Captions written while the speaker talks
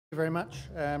you very much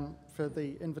for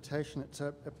the invitation. It's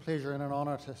a pleasure and an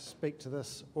honour to speak to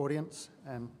this audience.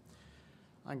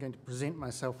 I'm going to present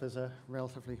myself as a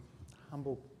relatively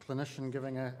humble clinician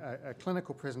giving a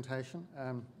clinical presentation,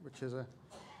 which is a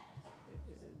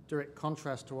direct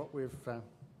contrast to what we've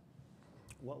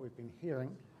been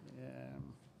hearing.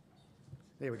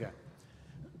 There we go.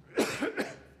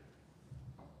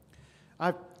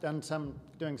 I've done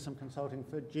doing some consulting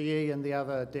for GE, and the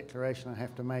other declaration I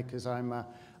have to make is I'm an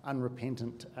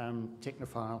unrepentant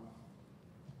technophile.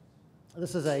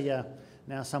 This is a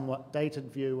now somewhat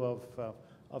dated view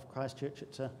of Christchurch.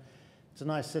 It's a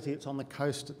nice city. It's on the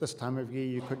coast. At this time of year,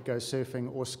 you could go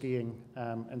surfing or skiing,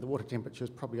 and the water temperature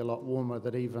is probably a lot warmer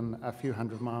than even a few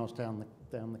hundred miles down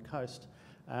the coast.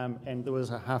 And there was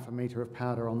a half a metre of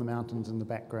powder on the mountains in the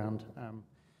background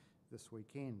this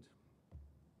weekend.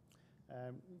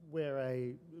 We're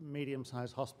a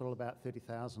medium-sized hospital, about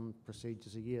 30,000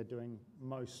 procedures a year, doing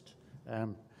most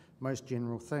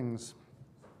general things.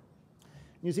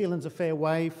 New Zealand's a fair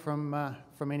way from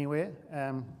anywhere.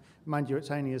 Mind you,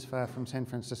 it's only as far from San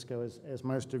Francisco as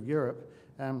most of Europe.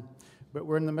 But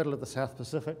we're in the middle of the South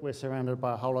Pacific. We're surrounded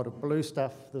by a whole lot of blue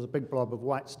stuff. There's a big blob of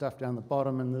white stuff down the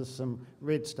bottom, and there's some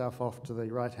red stuff off to the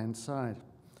right-hand side.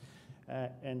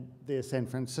 And there's San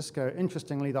Francisco.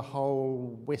 Interestingly, the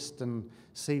whole western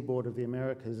seaboard of the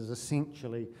Americas is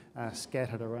essentially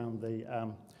scattered around the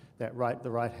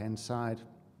right-hand side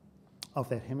of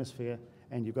that hemisphere,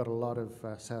 and you've got a lot of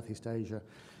Southeast Asia,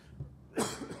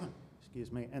 excuse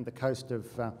me, and the coast of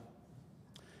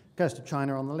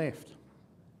China on the left.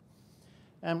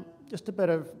 Just a bit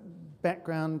of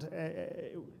background,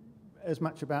 as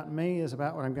much about me as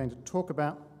about what I'm going to talk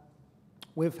about.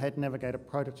 We've had Navigator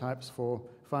prototypes for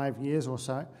 5 years or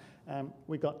so.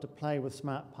 We got to play with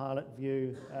Smart Pilot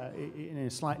View in a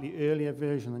slightly earlier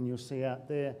version than you'll see out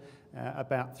there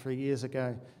about 3 years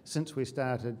ago. Since we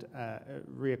started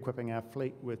re-equipping our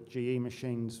fleet with GE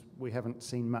machines, we haven't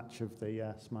seen much of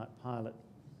the Smart Pilot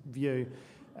View.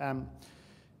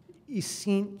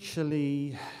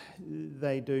 Essentially,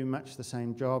 they do much the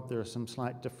same job. There are some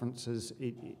slight differences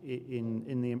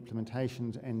in the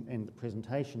implementations and the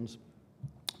presentations.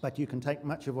 But you can take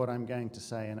much of what I'm going to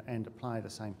say and apply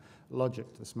the same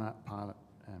logic to the Smart Pilot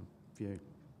View.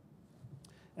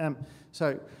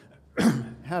 So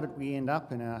how did we end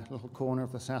up in our little corner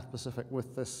of the South Pacific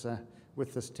with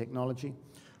this technology?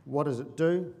 What does it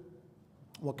do?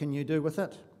 What can you do with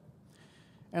it?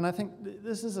 And I think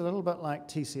this is a little bit like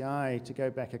TCI, to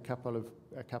go back a couple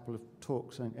of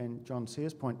talks, and John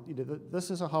Sear's point.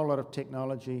 This is a whole lot of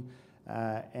technology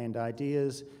and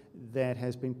ideas that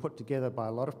has been put together by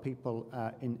a lot of people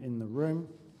in the room.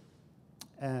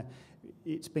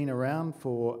 It's been around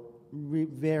for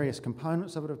various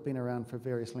components of it have been around for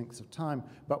various lengths of time,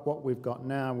 but what we've got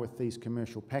now with these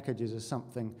commercial packages is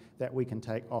something that we can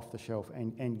take off the shelf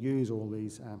and use all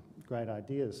these great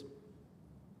ideas.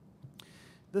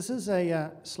 This is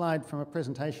a slide from a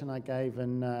presentation I gave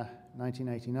in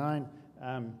 1989.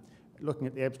 Looking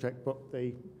at the abstract book,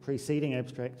 the preceding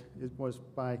abstract was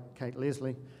by Kate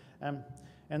Leslie.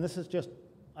 And this is just,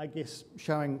 I guess,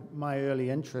 showing my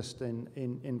early interest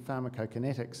in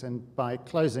pharmacokinetics. And by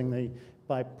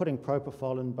putting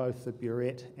propofol in both the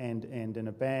burette and in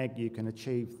a bag, you can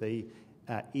achieve the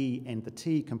E and the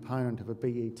T component of a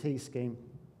BET scheme.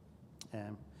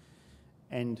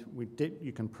 And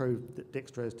you can prove that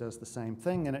dextrose does the same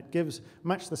thing, and it gives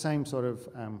much the same sort of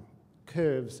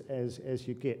curves as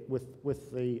you get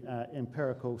with the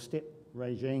empirical step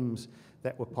regimes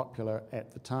that were popular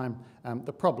at the time.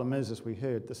 The problem is, as we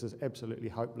heard, this is absolutely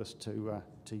hopeless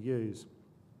to use.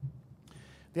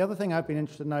 The other thing I've been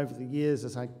interested in over the years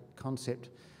is a concept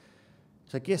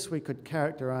which I guess we could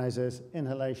characterize as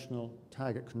inhalational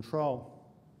target control.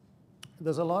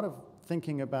 There's a lot of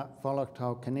thinking about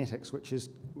volatile kinetics, which is,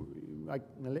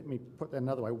 let me put that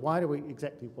another way. Why do we,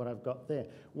 exactly what I've got there,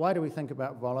 why do we think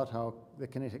about the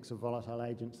kinetics of volatile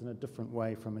agents in a different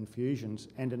way from infusions?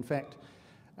 And in fact,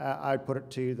 I'd put it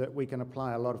to you that we can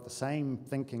apply a lot of the same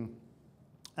thinking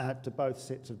to both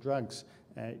sets of drugs.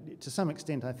 To some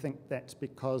extent, I think that's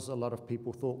because a lot of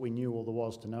people thought we knew all there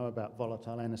was to know about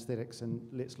volatile anesthetics, and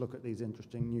let's look at these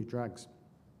interesting new drugs.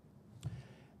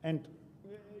 And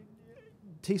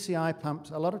TCI pumps,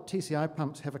 a lot of TCI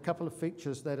pumps have a couple of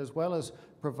features that, as well as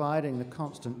providing the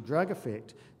constant drug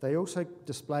effect, they also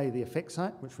display the effect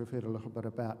site, which we've heard a little bit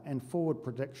about, and forward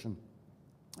prediction,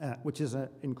 which is an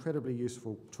incredibly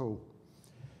useful tool.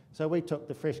 So we took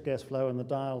the fresh gas flow and the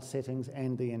dial settings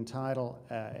and the end tidal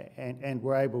and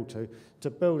were able to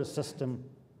build a system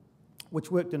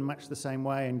which worked in much the same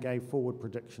way and gave forward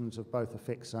predictions of both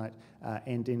effect site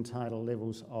and end tidal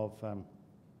levels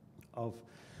of,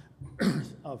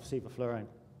 of sevoflurane.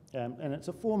 And it's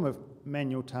a form of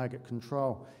manual target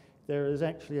control. There is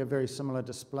actually a very similar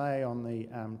display on the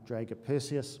Draeger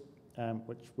Perseus,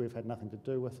 which we've had nothing to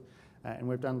do with, and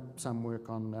we've done some work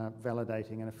on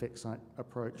validating an effect site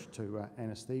approach to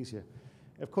anaesthesia.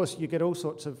 Of course, you get all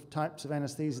sorts of types of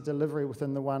anaesthesia delivery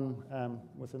within the one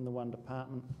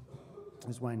department.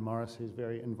 There's Wayne Morris, who's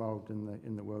very involved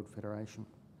in the World Federation.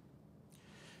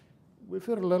 We've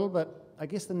heard a little bit. I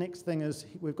guess the next thing is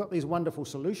we've got these wonderful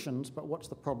solutions, but what's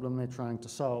the problem they're trying to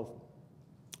solve?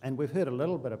 And we've heard a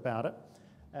little bit about it.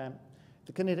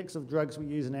 The kinetics of drugs we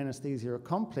use in anaesthesia are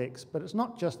complex, but it's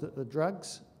not just that the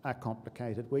drugs are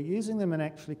complicated. We're using them in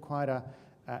actually quite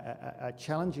a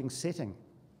challenging setting.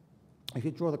 If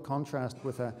you draw the contrast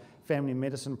with a family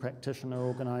medicine practitioner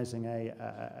organising a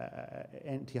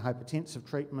antihypertensive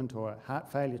treatment or a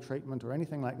heart failure treatment or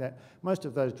anything like that, most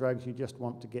of those drugs you just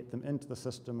want to get them into the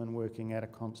system and working at a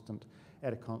constant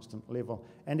level.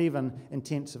 And even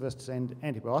intensivists and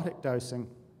antibiotic dosing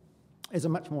is a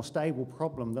much more stable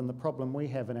problem than the problem we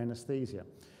have in anaesthesia.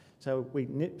 So we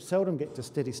seldom get to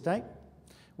steady state.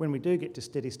 When we do get to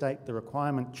steady state, the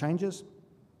requirement changes.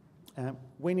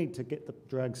 We need to get the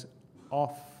drugs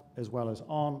off as well as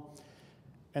on,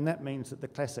 and that means that the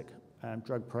classic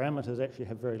drug parameters actually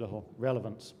have very little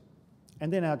relevance.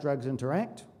 And then our drugs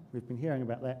interact. We've been hearing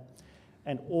about that,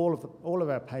 and all of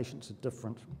our patients are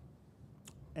different.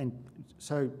 And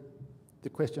so the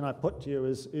question I put to you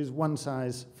is one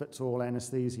size fits all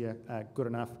anaesthesia good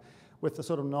enough, with the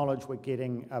sort of knowledge we're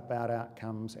getting about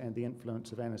outcomes and the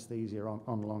influence of anaesthesia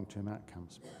on long-term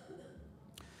outcomes.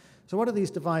 So what do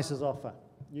these devices offer?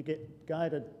 You get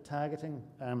guided targeting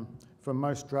for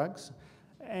most drugs,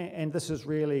 and this is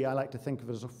really, I like to think of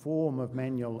it as a form of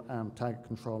manual target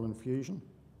control infusion.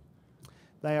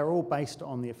 They are all based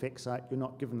on the effect site. You're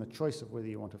not given the choice of whether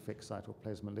you want effect site or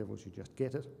plasma levels, you just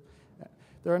get it.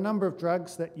 There are a number of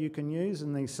drugs that you can use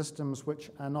in these systems which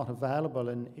are not available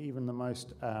in even the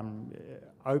most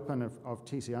open of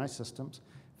TCI systems: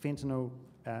 fentanyl,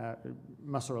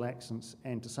 muscle relaxants,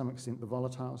 and to some extent the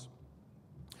volatiles.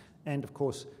 And of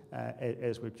course,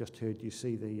 as we've just heard, you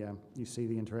see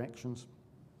the interactions.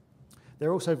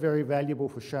 They're also very valuable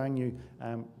for showing you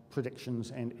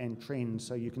predictions and trends,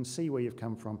 so you can see where you've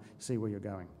come from, see where you're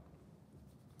going.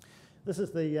 This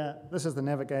is the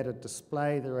Navigator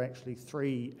display. There are actually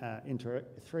three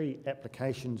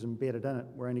applications embedded in it.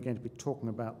 We're only going to be talking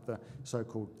about the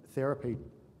so-called therapy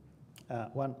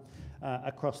one.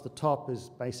 Across the top is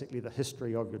basically the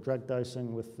history of your drug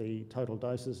dosing with the total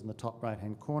doses in the top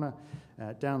right-hand corner.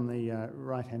 Down the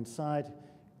right-hand side,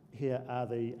 here are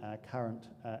the current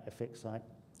effect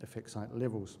site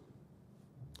levels.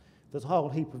 There's a whole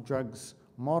heap of drugs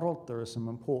modelled. There are some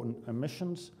important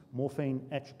emissions: morphine,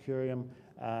 atracurium,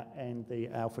 and the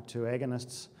alpha-2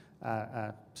 agonists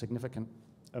are significant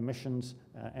emissions,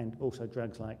 and also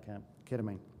drugs like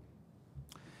ketamine.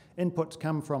 Inputs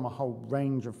come from a whole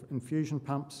range of infusion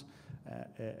pumps,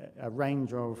 a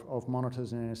range of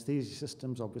monitors and anaesthesia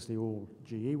systems, obviously all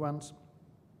GE ones.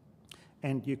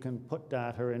 And you can put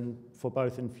data in for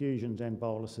both infusions and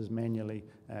boluses manually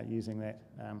using that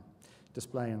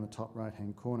display in the top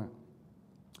right-hand corner.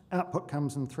 Output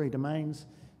comes in three domains.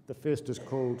 The first is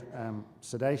called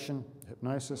sedation,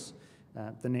 hypnosis.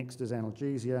 The next is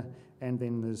analgesia, and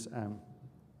then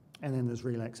there's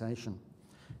relaxation.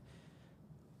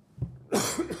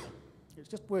 It's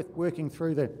just worth working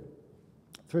through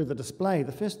the display.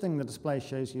 The first thing the display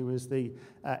shows you is the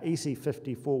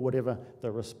EC50 for whatever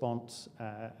the response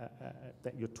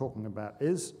that you're talking about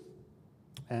is.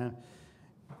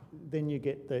 Then you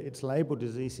get it's labelled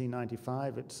as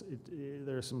EC95.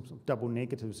 There are some double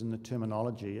negatives in the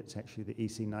terminology. It's actually the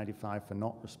EC95 for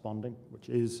not responding, which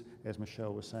is, as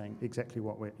Michelle was saying, exactly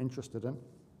what we're interested in.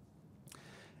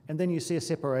 And then you see a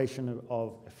separation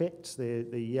of effects. The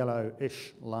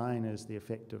yellowish line is the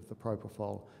effect of the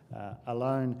propofol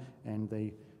alone, and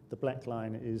the black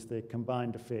line is the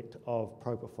combined effect of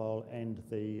propofol and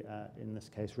the, in this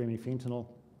case, remifentanil,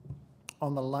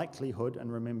 on the likelihood,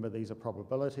 and remember these are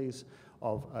probabilities,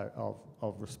 of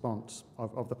response,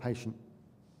 of the patient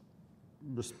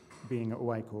being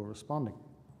awake or responding.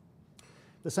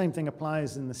 The same thing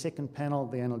applies in the second panel,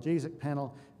 the analgesic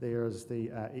panel. There is the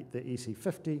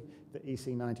EC50, the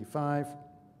EC95.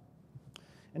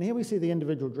 And here we see the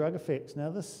individual drug effects. Now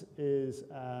this is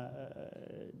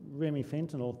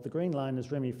remifentanil. The green line is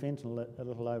remifentanil at a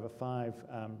little over 5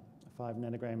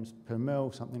 nanograms per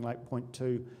mil, something like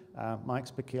 0.2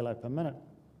 mics per kilo per minute.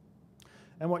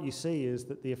 And what you see is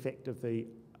that the effect of the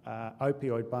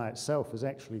opioid by itself is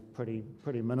actually pretty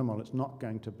minimal. It's not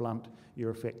going to blunt your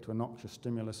effect to a noxious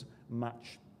stimulus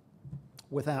much.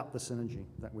 without the synergy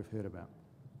that we've heard about.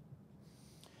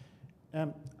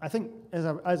 I think, as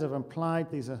I've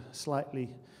implied, these are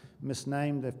slightly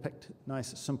misnamed. They've picked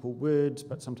nice, simple words,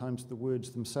 but sometimes the words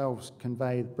themselves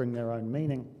bring their own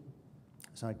meaning.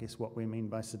 So I guess what we mean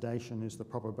by sedation is the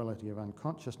probability of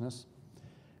unconsciousness.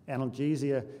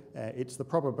 Analgesia, it's the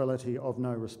probability of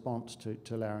no response to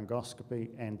laryngoscopy,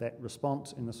 and that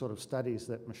response in the sort of studies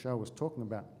that Michelle was talking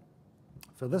about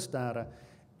for this data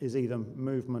is either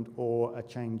movement or a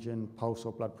change in pulse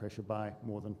or blood pressure by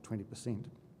more than 20%.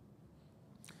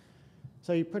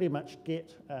 So you pretty much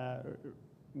get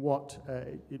what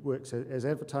it works as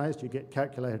advertised. You get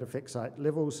calculated effect site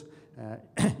levels,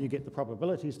 you get the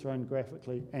probabilities thrown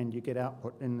graphically, and you get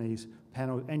output in these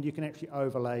panels, and you can actually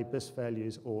overlay BIS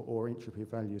values or entropy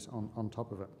values on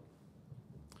top of it.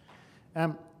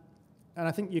 And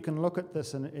I think you can look at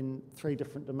this in three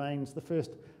different domains. The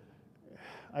first,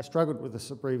 I struggled with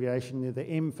this abbreviation there, the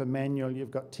M for manual.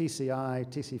 You've got TCI,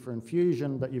 TC for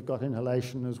infusion, but you've got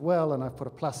inhalation as well, and I've put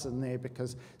a plus in there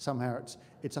because somehow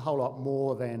it's a whole lot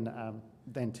more than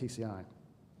TCI.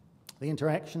 The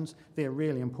interactions, they're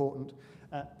really important,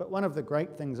 but one of the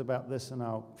great things about this, and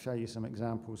I'll show you some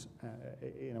examples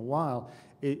in a while,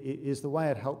 is the way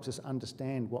it helps us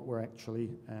understand what we're actually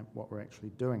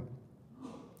doing.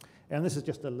 And this is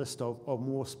just a list of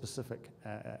more specific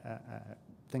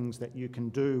things that you can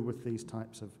do with these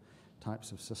types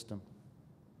of system.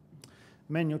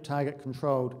 Manual target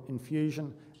controlled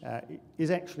infusion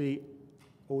is actually,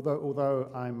 although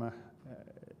I'm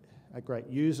a great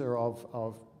user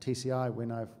of TCI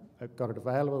when I've got it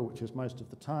available, which is most of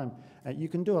the time, you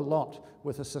can do a lot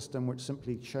with a system which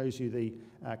simply shows you the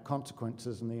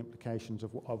consequences and the implications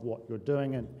of what you're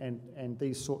doing, and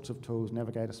these sorts of tools,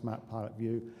 Navigator, Smart Pilot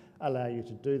View, allow you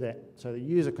to do that. So the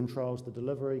user controls the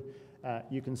delivery.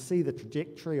 You can see the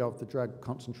trajectory of the drug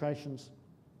concentrations,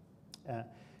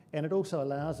 and it also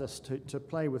allows us to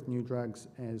play with new drugs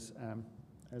as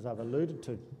I've alluded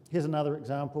to. Here's another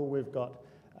example. We've got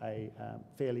a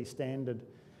fairly standard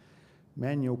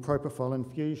manual propofol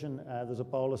infusion. There's a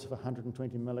bolus of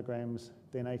 120 milligrams,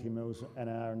 then 80 mils an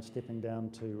hour, and stepping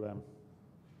down to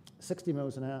 60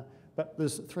 mils an hour. But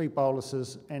there's 3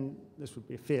 boluses, and this would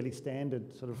be a fairly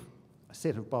standard sort of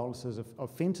set of boluses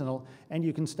of fentanyl, and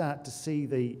you can start to see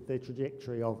the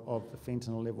trajectory of the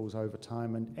fentanyl levels over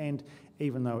time, and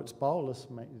even though it's bolus,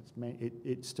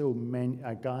 it's still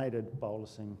a guided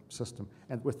bolusing system,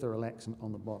 and with the relaxant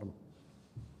on the bottom.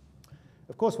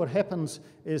 Of course, what happens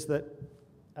is that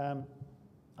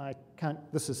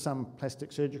this is some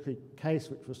plastic surgery case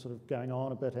which was sort of going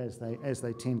on a bit as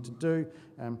they tend to do.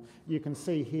 You can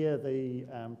see here the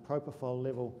propofol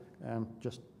level,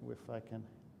 just if I can.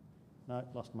 No,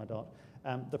 lost my dot.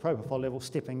 The propofol level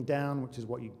stepping down, which is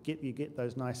what you get. You get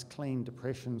those nice clean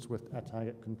depressions with a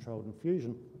target-controlled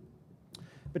infusion.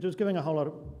 But it was giving a whole lot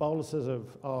of boluses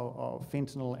of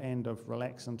fentanyl and of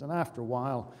relaxant, and after a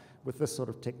while, with this sort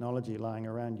of technology lying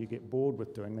around, you get bored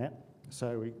with doing that.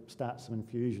 So we start some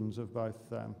infusions of both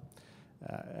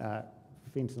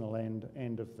fentanyl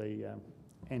and of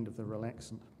the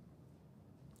relaxant.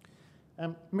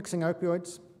 Mixing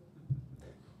opioids.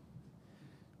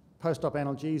 Post-op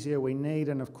analgesia we need,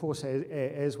 and of course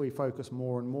as we focus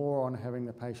more and more on having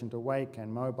the patient awake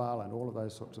and mobile and all of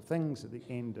those sorts of things at the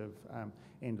end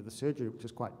of the surgery, which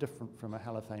is quite different from a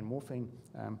halothane morphine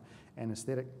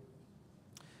anesthetic,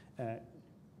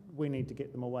 we need to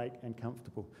get them awake and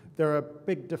comfortable. There are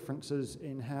big differences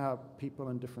in how people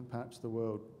in different parts of the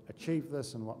world achieve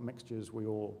this and what mixtures we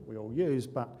all use,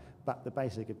 but the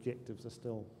basic objectives are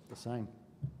still the same.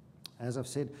 As I've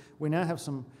said, we now have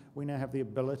the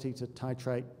ability to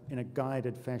titrate in a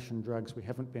guided fashion drugs we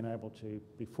haven't been able to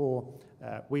before.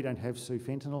 We don't have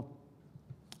sufentanil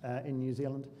in New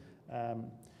Zealand.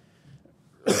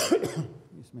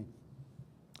 Excuse me.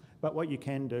 But what you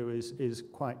can do is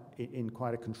in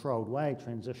quite a controlled way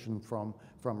transition from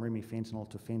remifentanil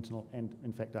to fentanyl, and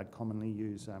in fact I'd commonly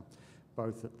use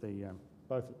both at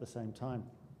the same time.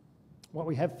 What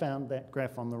we have found, that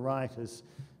graph on the right is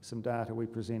some data we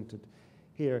presented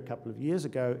here a couple of years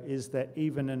ago, is that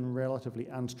even in relatively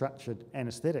unstructured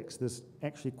anesthetics, there's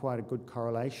actually quite a good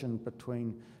correlation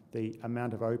between the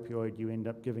amount of opioid you end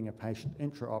up giving a patient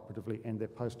intraoperatively and their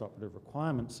postoperative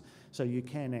requirements. So you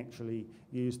can actually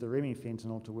use the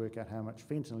remifentanil to work out how much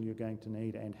fentanyl you're going to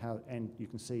need, and you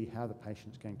can see how the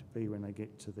patient's going to be when they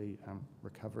get to the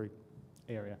recovery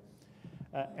area.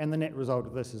 And the net result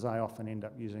of this is I often end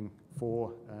up using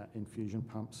 4 infusion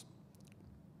pumps.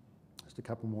 Just a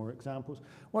couple more examples.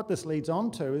 What this leads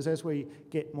on to is, as we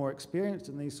get more experienced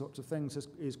in these sorts of things,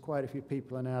 is quite a few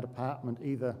people in our department,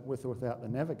 either with or without the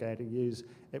Navigator, use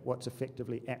what's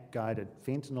effectively app-guided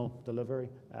fentanyl delivery.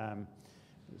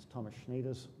 There's Thomas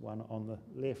Schneider's one on the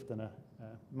left and a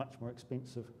much more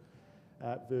expensive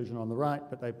version on the right,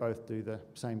 but they both do the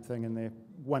same thing. And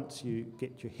once you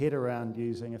get your head around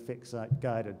using effect site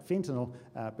guided fentanyl,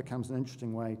 becomes an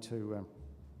interesting way to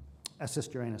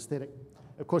assist your anaesthetic.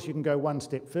 Of course, you can go one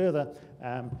step further.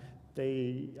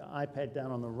 The iPad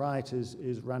down on the right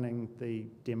is running the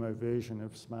demo version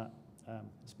of Smart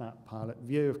Pilot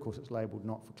View. Of course, it's labelled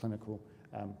not for clinical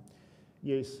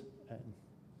use,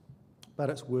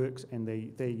 but it works, and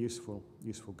they're useful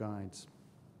guides.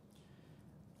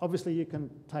 Obviously, you can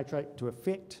titrate to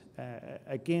effect.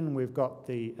 Again, we've got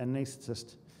the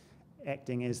anaesthetist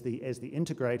acting as the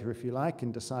integrator, if you like,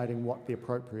 in deciding what the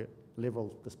appropriate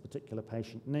level this particular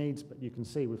patient needs. But you can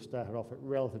see we've started off at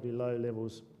relatively low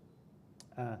levels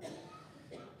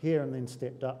here, and then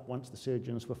stepped up once the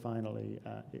surgeons were finally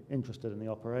interested in the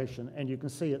operation. And you can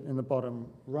see it in the bottom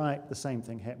right, the same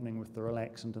thing happening with the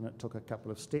relaxant, and it took a couple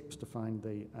of steps to find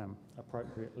the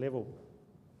appropriate level.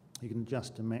 You can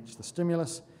adjust to match the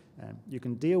stimulus. You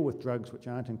can deal with drugs which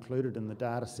aren't included in the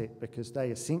data set because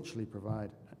they essentially provide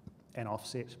an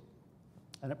offset.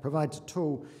 And it provides a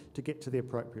tool to get to the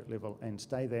appropriate level and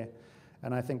stay there.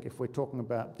 And I think if we're talking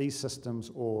about these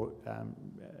systems or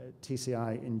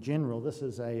TCI in general, this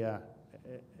is I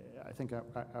think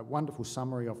a wonderful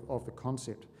summary of the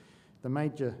concept. The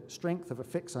major strength of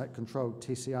effect site controlled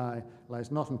TCI lies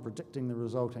not in predicting the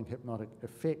resulting hypnotic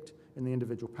effect in the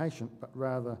individual patient, but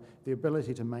rather the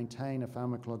ability to maintain a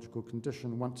pharmacological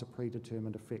condition once a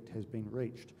predetermined effect has been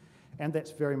reached. And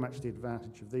that's very much the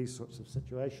advantage of these sorts of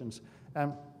situations.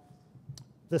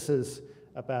 This is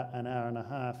about an hour and a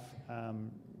half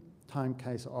time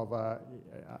case of I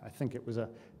think it was a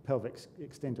pelvic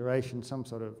extenderation, some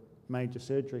sort of major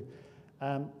surgery.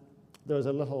 There was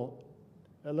a little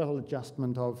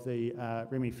adjustment of the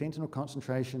remifentanil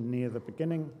concentration near the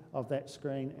beginning of that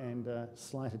screen, and a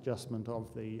slight adjustment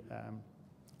of the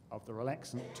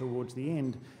relaxant towards the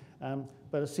end.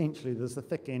 But essentially, there's the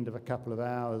thick end of a couple of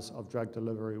hours of drug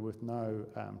delivery with no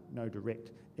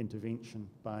direct intervention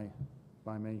by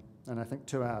me. And I think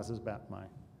 2 hours is about my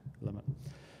limit.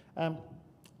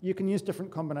 You can use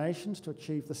different combinations to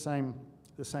achieve the same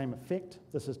effect.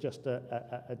 This is just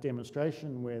a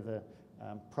demonstration where the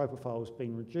propofol has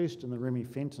been reduced and the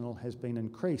remifentanil has been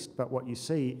increased, but what you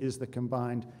see is the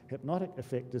combined hypnotic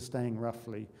effect is staying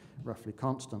roughly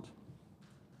constant.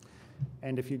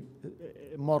 And if you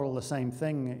model the same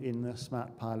thing in the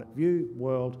Smart Pilot View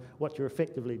world, what you're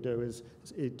effectively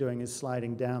doing is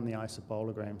sliding down the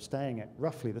isobologram, staying at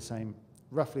roughly the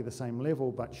same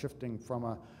level, but shifting from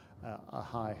a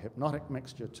high hypnotic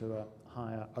mixture to a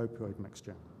higher opioid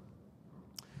mixture.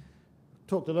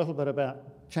 Talked a little bit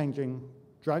about changing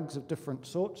drugs of different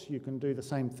sorts. You can do the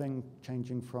same thing,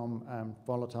 changing from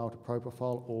volatile to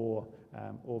propofol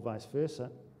or vice versa.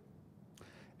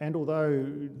 And although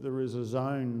there is a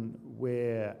zone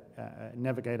where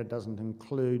Navigator doesn't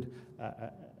include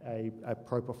a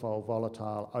propofol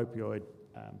volatile opioid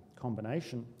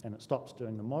combination, and it stops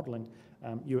doing the modelling,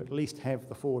 you at least have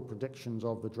the forward predictions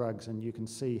of the drugs, and you can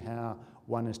see how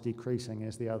one is decreasing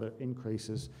as the other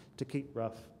increases to keep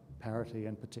rough parity,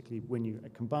 and particularly when you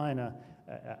combine a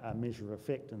measure of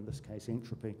effect, in this case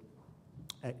entropy,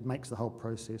 it makes the whole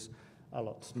process a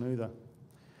lot smoother.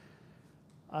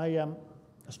 I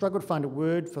struggled to find a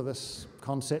word for this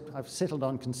concept. I've settled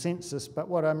on consensus, but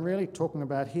what I'm really talking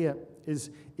about here is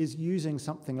using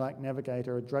something like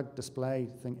Navigator, a drug display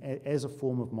thing, as a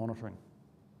form of monitoring.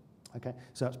 Okay,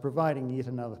 so it's providing yet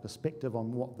another perspective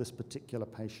on what this particular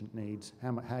patient needs,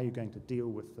 how you're going to deal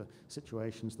with the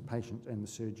situations the patient and the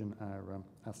surgeon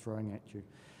are throwing at you.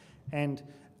 And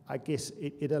I guess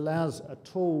it allows a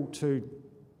tool to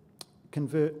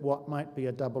convert what might be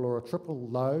a double or a triple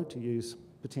low, to use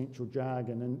potential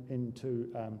jargon, into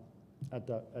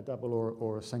a double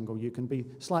or a single. You can be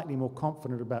slightly more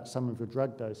confident about some of your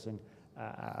drug dosing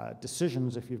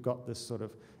decisions if you've got this sort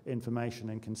of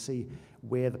information and can see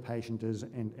where the patient is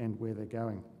and where they're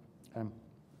going.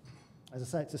 As I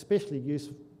say, it's especially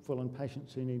useful in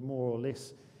patients who need more or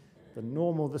less than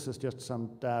normal. This is just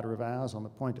some data of ours on the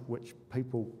point at which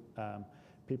people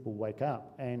wake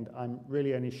up, and I'm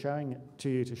really only showing it to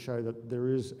you to show that there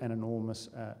is an enormous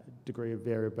degree of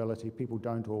variability. People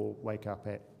don't all wake up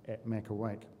at Mac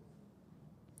awake.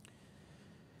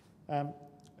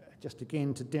 Just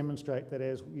again to demonstrate that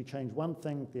as you change one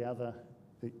thing, the other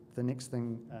the next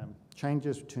thing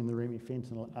changes. Turn the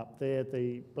remifentanil up there.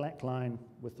 The black line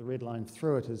with the red line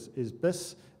through it is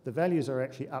BIS. The values are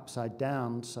actually upside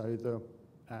down, so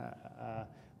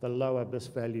the lower BIS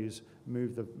values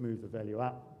move the value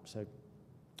up. So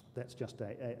that's just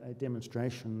a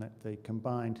demonstration that the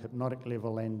combined hypnotic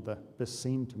level and the BIS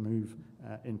seem to move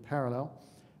in parallel.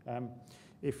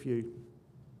 If you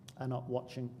are not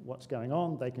watching what's going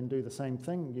on, they can do the same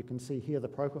thing. You can see here the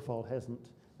propofol hasn't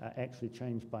actually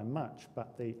changed by much,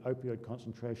 but the opioid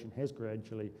concentration has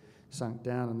gradually sunk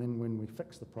down, and then when we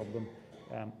fix the problem,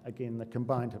 again, the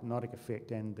combined hypnotic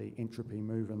effect and the entropy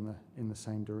move in the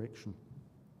same direction.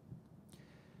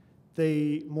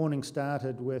 The morning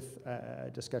started with a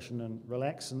discussion on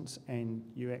relaxants, and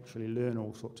you actually learn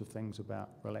all sorts of things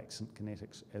about relaxant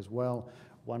kinetics as well.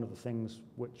 One of the things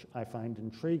which I find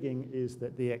intriguing is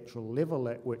that the actual level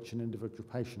at which an individual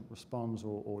patient responds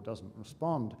or doesn't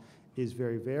respond is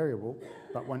very variable,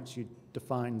 but once you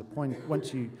define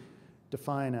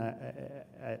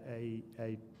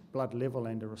a blood level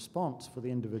and a response for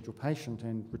the individual patient,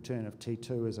 and return of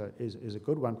T2 is a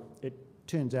good one, it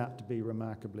turns out to be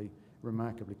remarkably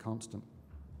constant.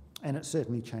 And it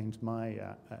certainly changed my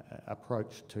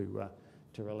approach to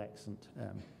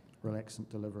relaxant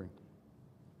delivery.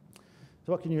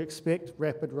 So what can you expect?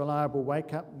 Rapid, reliable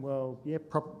wake-up? Well, yeah,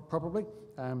 probably.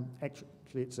 Actually,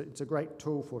 it's a great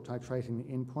tool for titrating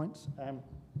the endpoints.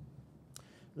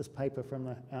 This paper from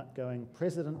the outgoing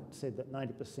president said that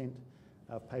 90%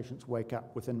 of patients wake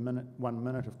up within 1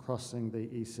 minute of crossing the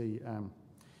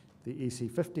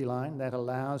EC50 line. That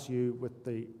allows you, with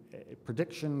the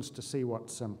predictions, to see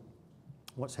what's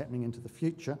happening into the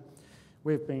future.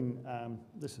 We've been,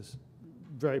 this is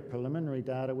very preliminary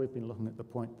data, we've been looking at the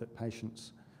point that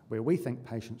patients, where we think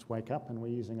patients wake up, and we're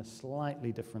using a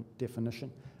slightly different definition.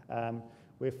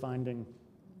 We're finding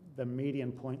the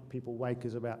median point people wake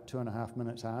is about 2.5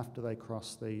 minutes after they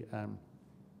cross the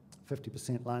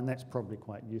 50% line. That's probably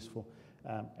quite useful.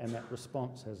 And that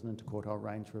response has an interquartile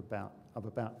range of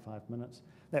about 5 minutes.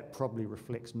 That probably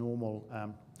reflects normal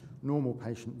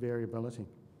patient variability.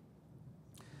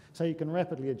 So you can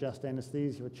rapidly adjust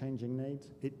anaesthesia with changing needs.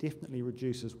 It definitely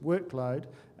reduces workload.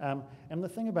 And the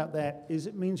thing about that is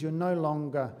it means you're no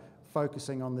longer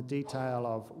focusing on the detail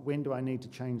of when do I need to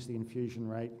change the infusion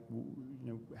rate,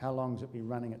 how long has it been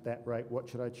running at that rate, what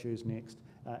should I choose next,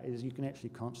 is you can actually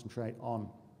concentrate on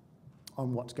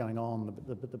what's going on,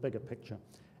 the bigger picture.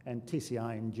 And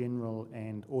TCI in general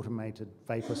and automated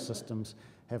vapor systems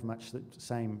have much the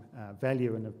same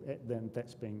value, and then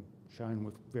that's been shown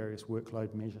with various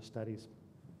workload measure studies.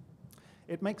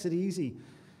 It makes it easy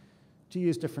to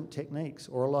use different techniques,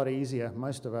 or a lot easier.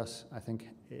 Most of us, I think,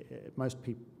 most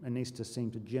people, anaesthetists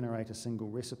seem to generate a single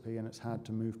recipe, and it's hard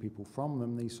to move people from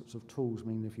them. These sorts of tools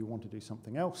mean if you want to do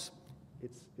something else,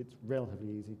 it's relatively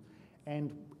easy.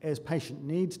 And as patient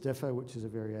needs differ, which is a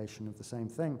variation of the same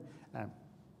thing,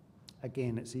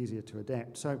 again, it's easier to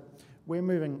adapt. So we're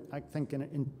moving, I think,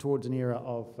 towards an era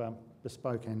of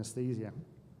bespoke anaesthesia.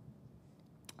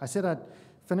 I said I'd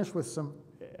finish with some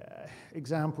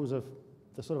examples of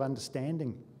the sort of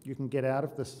understanding you can get out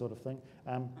of this sort of thing.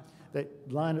 That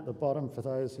line at the bottom, for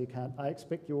those who can't, I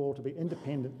expect you all to be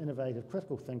independent, innovative,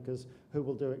 critical thinkers who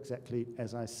will do exactly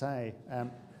as I say.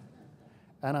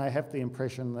 And I have the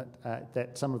impression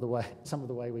that some of the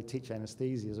way we teach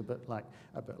anaesthesia is a bit like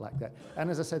that. And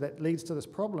as I say, that leads to this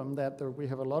problem that we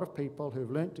have a lot of people who've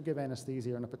learnt to give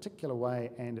anaesthesia in a particular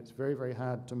way, and it's very, very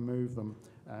hard to move them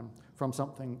from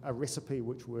a recipe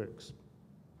which works.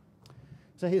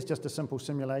 So here's just a simple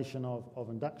simulation of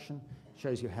induction. It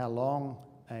shows you how long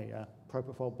a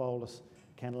propofol bolus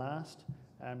can last.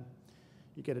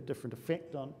 You get a different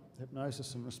effect on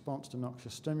hypnosis in response to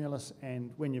noxious stimulus,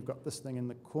 and when you've got this thing in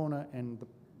the corner and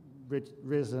the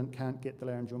resident can't get the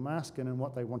laryngeal mask in, and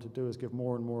what they want to do is give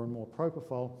more and more and more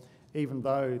propofol, even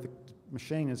though the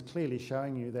machine is clearly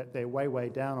showing you that they're way, way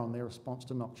down on their response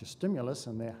to noxious stimulus,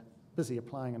 and they're busy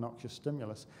applying a noxious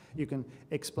stimulus. You can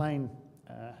explain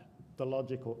the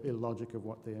logic or illogic of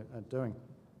what they're doing.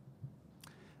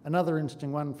 Another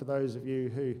interesting one for those of you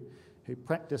who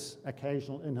practice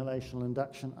occasional inhalational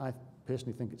induction, I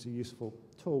personally think it's a useful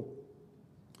tool,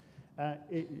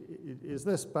 is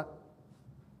this, but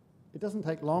it doesn't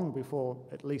take long before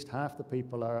at least half the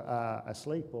people are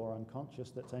asleep or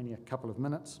unconscious. That's only a couple of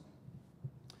minutes.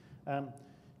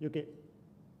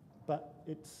 But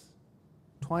it's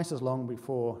twice as long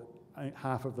before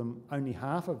only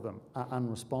half of them are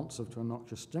unresponsive to a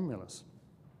noxious stimulus.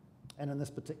 And in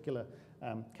this particular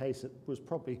case, it was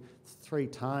probably 3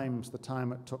 times the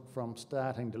time it took from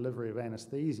starting delivery of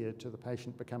anaesthesia to the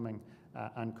patient becoming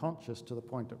unconscious to the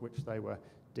point at which they were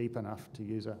deep enough, to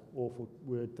use an awful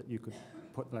word, that you could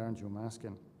put laryngeal mask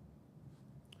in.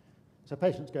 So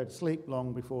patients go to sleep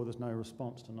long before there's no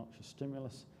response to noxious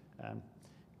stimulus.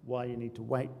 Why you need to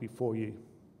wait before you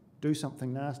do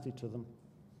something nasty to them.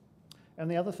 And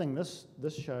the other thing this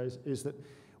shows is that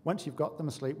once you've got them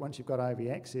asleep, once you've got IV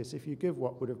access, if you give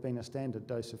what would have been a standard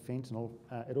dose of fentanyl,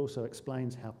 it also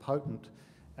explains how potent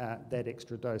that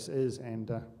extra dose is,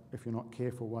 and if you're not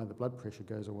careful, why the blood pressure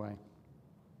goes away.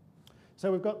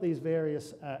 So we've got these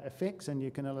various effects, and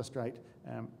you can illustrate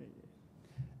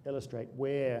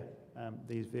where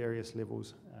these various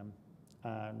levels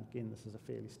are. And again, this is a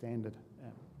fairly standard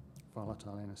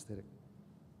volatile anaesthetic.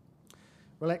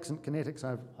 Relaxant kinetics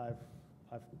I've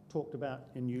talked about,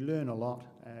 and you learn a lot.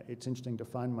 It's interesting to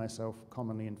find myself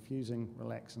commonly infusing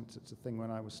relaxants. It's a thing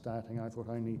when I was starting, I thought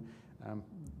only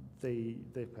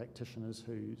the practitioners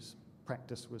whose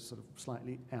practice was sort of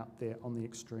slightly out there on the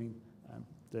extreme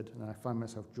did, and I find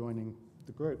myself joining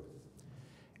the group.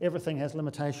 Everything has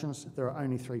limitations. There are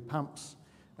only 3 pumps.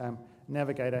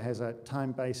 Navigator has a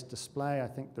time-based display. I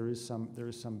think there is some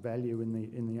value in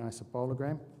the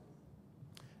isopologram.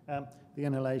 The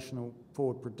inhalational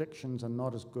forward predictions are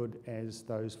not as good as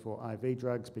those for IV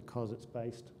drugs because it's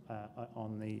based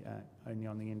only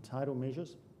on the end tidal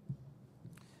measures.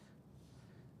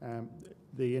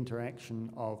 The interaction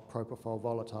of propofol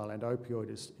volatile and opioid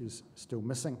is still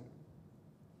missing.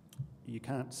 You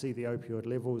can't see the opioid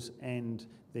levels and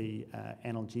the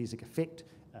analgesic effect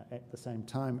at the same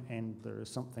time, and there is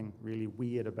something really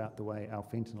weird about the way our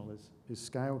fentanyl is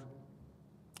scaled.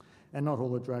 And not all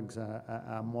the drugs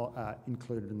are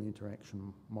included in the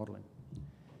interaction modelling.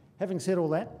 Having said all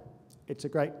that, it's a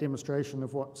great demonstration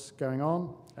of what's going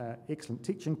on. Excellent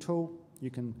teaching tool. You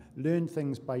can learn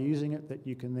things by using it that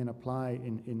you can then apply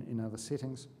in other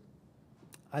settings.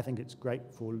 I think it's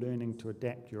great for learning to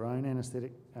adapt your own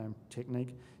anaesthetic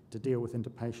technique to deal with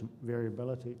interpatient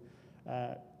variability.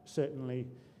 Certainly,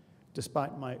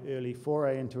 despite my early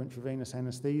foray into intravenous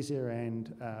anaesthesia,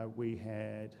 and we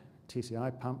had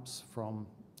TCI pumps from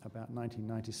about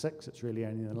 1996, it's really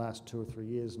only in the last 2 or 3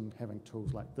 years, and having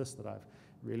tools like this, that I've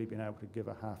really been able to give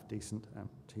a half-decent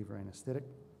TIVA anaesthetic.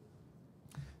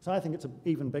 So I think it's an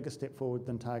even bigger step forward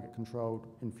than target-controlled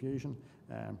infusion.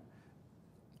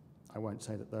 I won't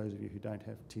say that those of you who don't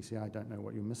have TCI don't know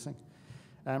what you're missing.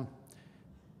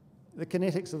 The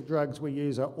kinetics of drugs we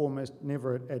use are almost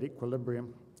never at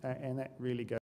equilibrium, and that really goes